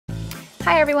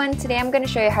Hi everyone, today I'm going to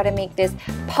show you how to make this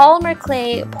polymer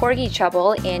clay porgy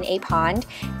chubble in a pond,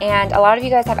 and a lot of you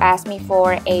guys have asked me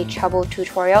for a chubble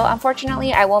tutorial.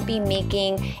 Unfortunately, I won't be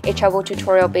making a chubble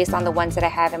tutorial based on the ones that I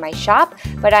have in my shop,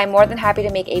 but I'm more than happy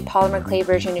to make a polymer clay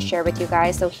version to share with you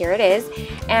guys, so here it is.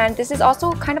 And this is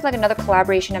also kind of like another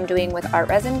collaboration I'm doing with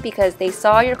ArtResin because they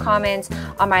saw your comments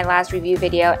on my last review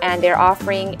video and they're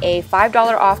offering a $5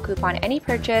 off coupon any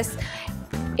purchase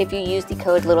if you use the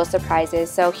code LittleSurprises.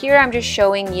 So here I'm just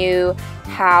showing you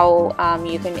how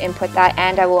you can input that,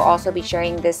 and I will also be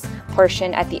sharing this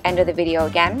portion at the end of the video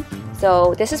again.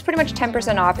 So this is pretty much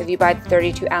 10% off if you buy the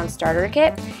 32-ounce starter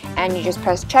kit, and you just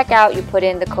press checkout, you put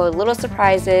in the code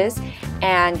LittleSurprises,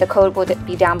 and the code will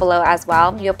be down below as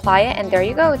well. You apply it and there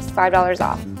you go, it's $5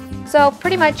 off. So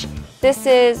pretty much this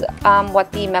is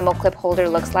what the memo clip holder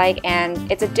looks like, and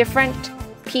it's a different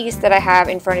piece that I have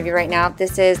in front of you right now.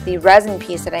 This is the resin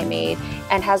piece that I made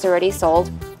and has already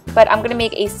sold, but I'm going to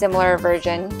make a similar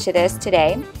version to this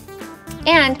today.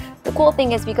 And the cool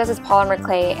thing is, because it's polymer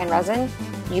clay and resin,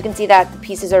 you can see that the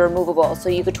pieces are removable, so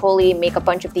you could totally make a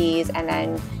bunch of these and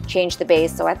then change the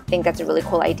base. So I think that's a really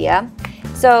cool idea.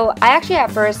 So I actually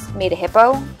at first made a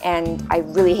hippo and I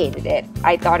really hated it.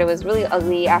 I thought it was really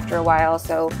ugly after a while,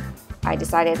 so I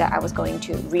decided that I was going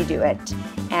to redo it.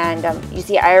 And you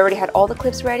see, I already had all the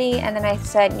clips ready, and then I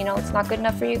said, you know, it's not good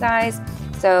enough for you guys,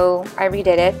 so I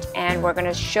redid it, and we're going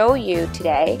to show you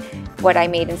today what I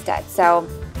made instead. So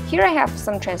here I have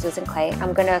some translucent clay.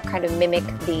 I'm going to kind of mimic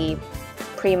the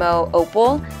Primo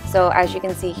Opal. So as you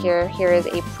can see here, here is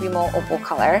a Primo Opal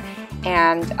color,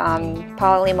 and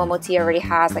Polymer already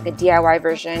has like a DIY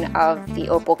version of the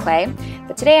opal clay.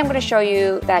 But today I'm going to show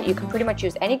you that you can pretty much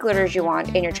use any glitters you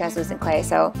want in your translucent clay.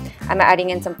 So I'm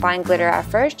adding in some fine glitter at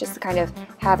first just to kind of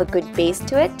have a good base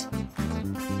to it.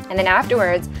 And then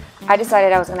afterwards, I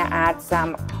decided I was going to add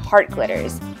some heart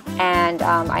glitters. And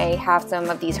I have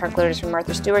some of these heart glitters from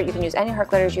Martha Stewart. You can use any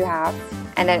heart glitters you have.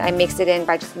 And then I mixed it in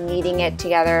by just kneading it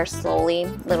together slowly, a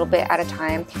little bit at a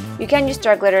time. You can use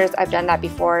star glitters. I've done that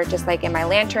before, just like in my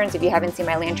lanterns. If you haven't seen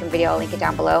my lantern video, I'll link it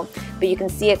down below. But you can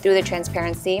see it through the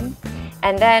transparency.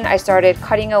 And then I started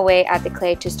cutting away at the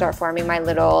clay to start forming my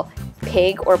little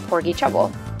pig or porgy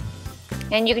chubble.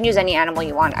 And you can use any animal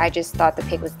you want. I just thought the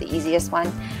pig was the easiest one.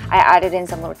 I added in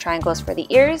some little triangles for the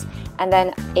ears, and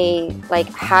then a like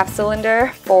half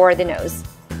cylinder for the nose.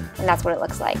 And that's what it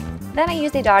looks like. Then I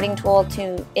used a dotting tool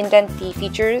to indent the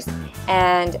features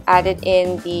and added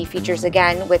in the features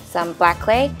again with some black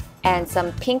clay, and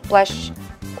some pink blush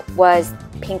was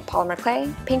pink polymer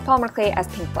clay as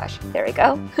pink blush. There we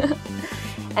go.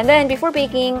 And then before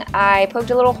baking, I poked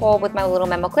a little hole with my little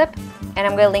memo clip, and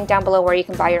I'm going to link down below where you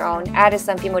can buy your own. Added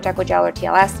some Deco gel or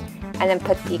TLS, and then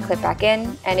put the clip back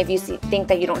in. And if you think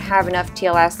that you don't have enough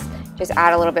TLS, just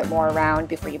add a little bit more around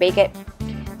before you bake it.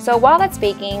 So while that's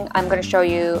baking, I'm going to show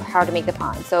you how to make the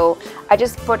pond. So I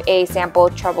just put a sample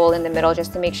chubble in the middle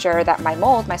just to make sure that my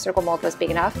mold, my circle mold, was big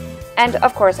enough. And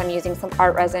of course, I'm using some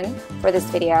ArtResin for this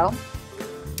video.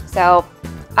 So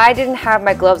I didn't have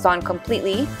my gloves on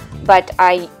completely, but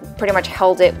I pretty much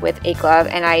held it with a glove,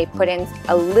 and I put in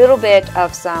a little bit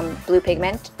of some blue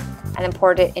pigment and then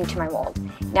poured it into my mold.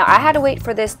 Now I had to wait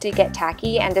for this to get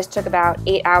tacky, and this took about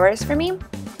 8 hours for me.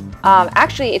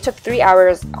 Actually, it took 3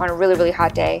 hours on a really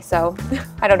hot day, so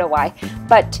I don't know why.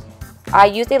 But I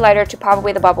used a lighter to pop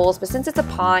away the bubbles, but since it's a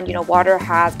pond, you know, water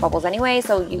has bubbles anyway,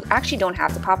 so you actually don't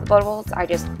have to pop the bubbles. I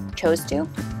just chose to.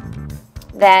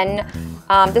 Then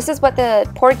this is what the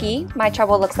porgy, my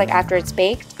chubble, looks like after it's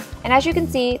baked. And as you can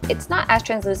see, it's not as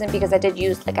translucent because I did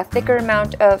use like a thicker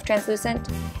amount of translucent,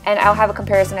 and I'll have a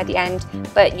comparison at the end.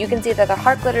 But you can see that the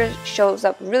heart glitter shows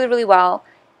up really well,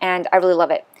 and I really love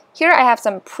it. Here I have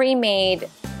some pre-made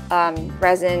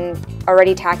resin,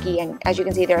 already tacky, and as you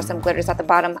can see there are some glitters at the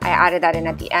bottom. I added that in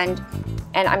at the end,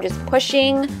 and I'm just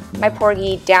pushing my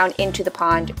porgy down into the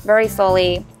pond very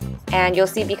slowly. And you'll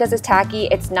see, because it's tacky,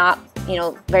 it's not, you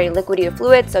know, very liquidy or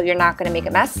fluid, so you're not going to make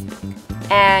a mess.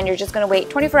 And you're just going to wait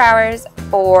 24 hours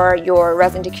for your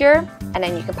resin to cure, and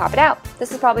then you can pop it out.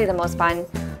 This is probably the most fun.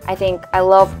 I think I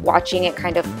love watching it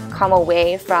kind of come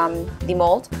away from the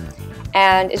mold.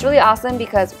 And it's really awesome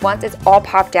because once it's all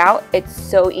popped out, it's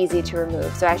so easy to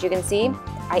remove. So as you can see,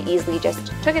 I easily just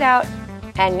took it out.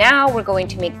 And now we're going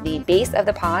to make the base of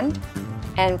the pond.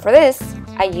 And for this,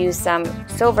 I used some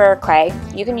silver clay.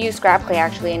 You can use scrap clay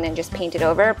actually and then just paint it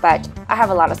over, but I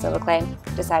have a lot of silver clay,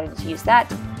 decided to use that.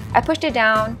 I pushed it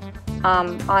down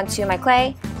onto my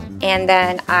clay, and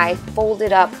then I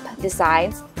folded up the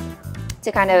sides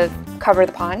to kind of cover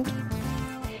the pond.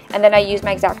 And then I used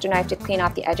my X-Acto knife to clean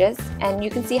off the edges, and you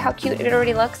can see how cute it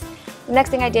already looks. The next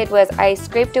thing I did was I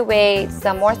scraped away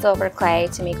some more silver clay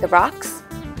to make the rocks,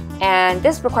 and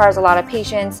this requires a lot of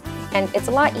patience, and it's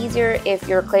a lot easier if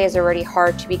your clay is already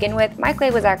hard to begin with. My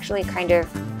clay was actually kind of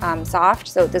soft,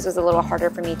 so this was a little harder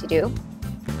for me to do.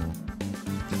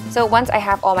 So once I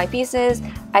have all my pieces,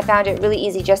 I found it really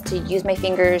easy just to use my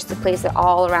fingers to place it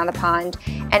all around the pond.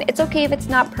 And it's okay if it's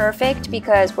not perfect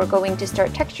because we're going to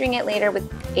start texturing it later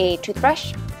with a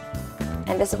toothbrush.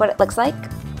 And this is what it looks like.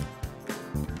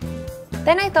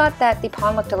 Then I thought that the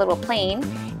pond looked a little plain,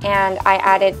 and I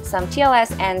added some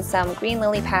TLS and some green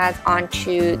lily pads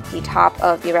onto the top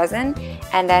of the resin,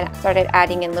 and then started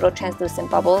adding in little translucent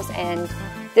bubbles. And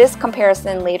this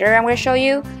comparison later I'm going to show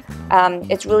you.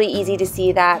 It's really easy to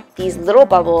see that these little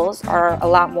bubbles are a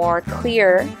lot more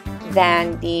clear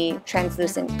than the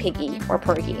translucent piggy or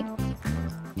porgy.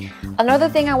 Another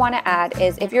thing I want to add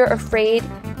is if you're afraid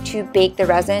to bake the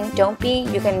resin, don't be.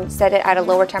 You can set it at a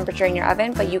lower temperature in your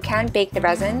oven, but you can bake the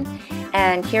resin.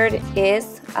 And here it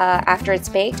is after it's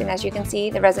baked, and as you can see,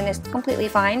 the resin is completely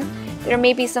fine. There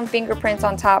may be some fingerprints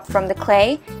on top from the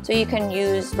clay, so you can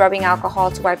use rubbing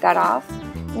alcohol to wipe that off.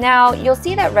 Now, you'll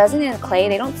see that resin and clay,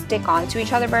 they don't stick onto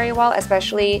each other very well,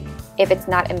 especially if it's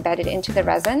not embedded into the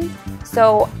resin.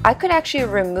 So I could actually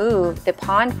remove the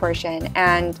pond portion,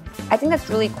 and I think that's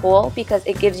really cool because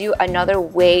it gives you another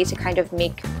way to kind of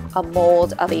make a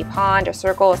mold of a pond, a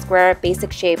circle, a square,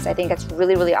 basic shapes. I think that's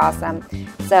really, really awesome.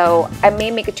 So I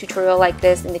may make a tutorial like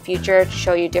this in the future to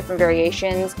show you different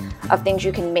variations of things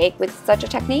you can make with such a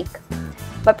technique.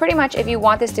 But pretty much if you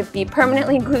want this to be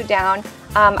permanently glued down,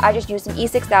 I just used an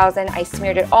E6000. I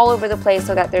smeared it all over the place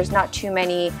so that there's not too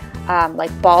many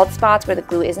like bald spots where the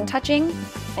glue isn't touching.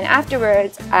 And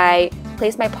afterwards, I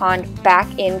placed my pond back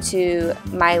into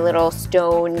my little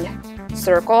stone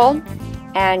circle.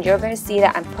 And you're going to see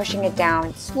that I'm pushing it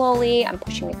down slowly, I'm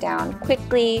pushing it down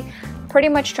quickly, pretty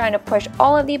much trying to push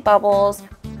all of the bubbles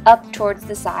up towards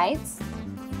the sides.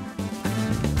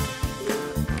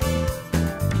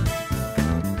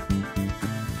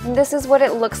 And this is what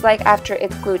it looks like after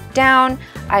it's glued down.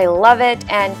 I love it.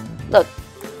 And look,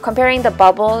 comparing the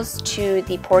bubbles to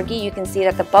the porgy, you can see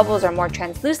that the bubbles are more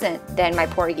translucent than my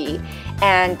porgy.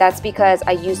 And that's because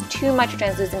I used too much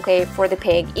translucent clay for the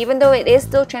pig. Even though it is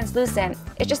still translucent,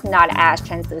 it's just not as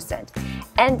translucent.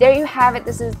 And there you have it.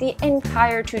 This is the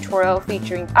entire tutorial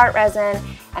featuring ArtResin,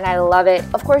 and I love it.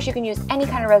 Of course, you can use any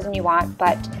kind of resin you want,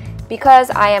 but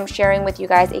because I am sharing with you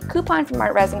guys a coupon from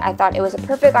ArtResin, I thought it was a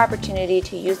perfect opportunity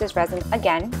to use this resin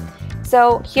again.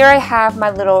 So here I have my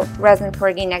little resin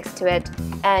porgy next to it,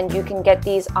 and you can get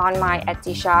these on my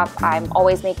Etsy shop. I'm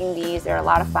always making these, they're a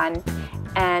lot of fun.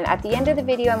 And at the end of the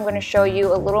video, I'm going to show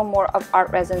you a little more of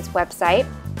ArtResin's website.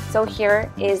 So here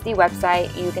is the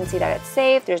website. You can see that it's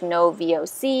safe, there's no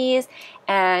VOCs,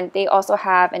 and they also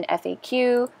have an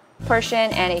FAQ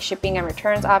portion and a shipping and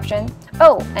returns option.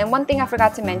 Oh, and one thing I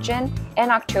forgot to mention, in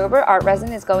October,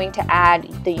 ArtResin is going to add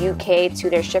the UK to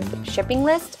their shipping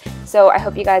list, so I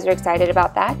hope you guys are excited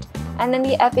about that. And then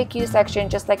the FAQ section,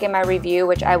 just like in my review,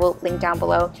 which I will link down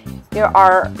below, there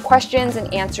are questions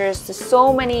and answers to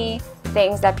so many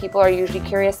things that people are usually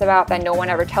curious about that no one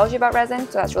ever tells you about resin,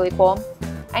 so that's really cool.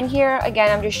 And here,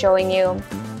 again, I'm just showing you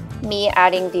me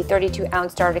adding the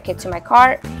 32-ounce starter kit to my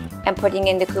cart and putting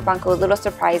in the coupon code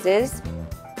LittleSurprises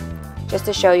just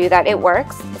to show you that it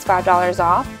works. It's $5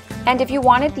 off. And if you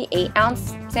wanted the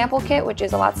 8-ounce sample kit, which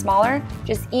is a lot smaller,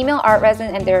 just email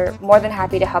ArtResin and they're more than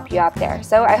happy to help you out there.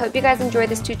 So I hope you guys enjoyed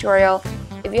this tutorial.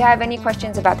 If you have any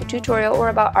questions about the tutorial or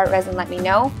about ArtResin, let me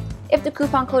know. If the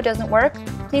coupon code doesn't work,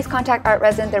 please contact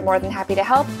ArtResin. They're more than happy to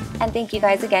help. And thank you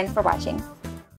guys again for watching.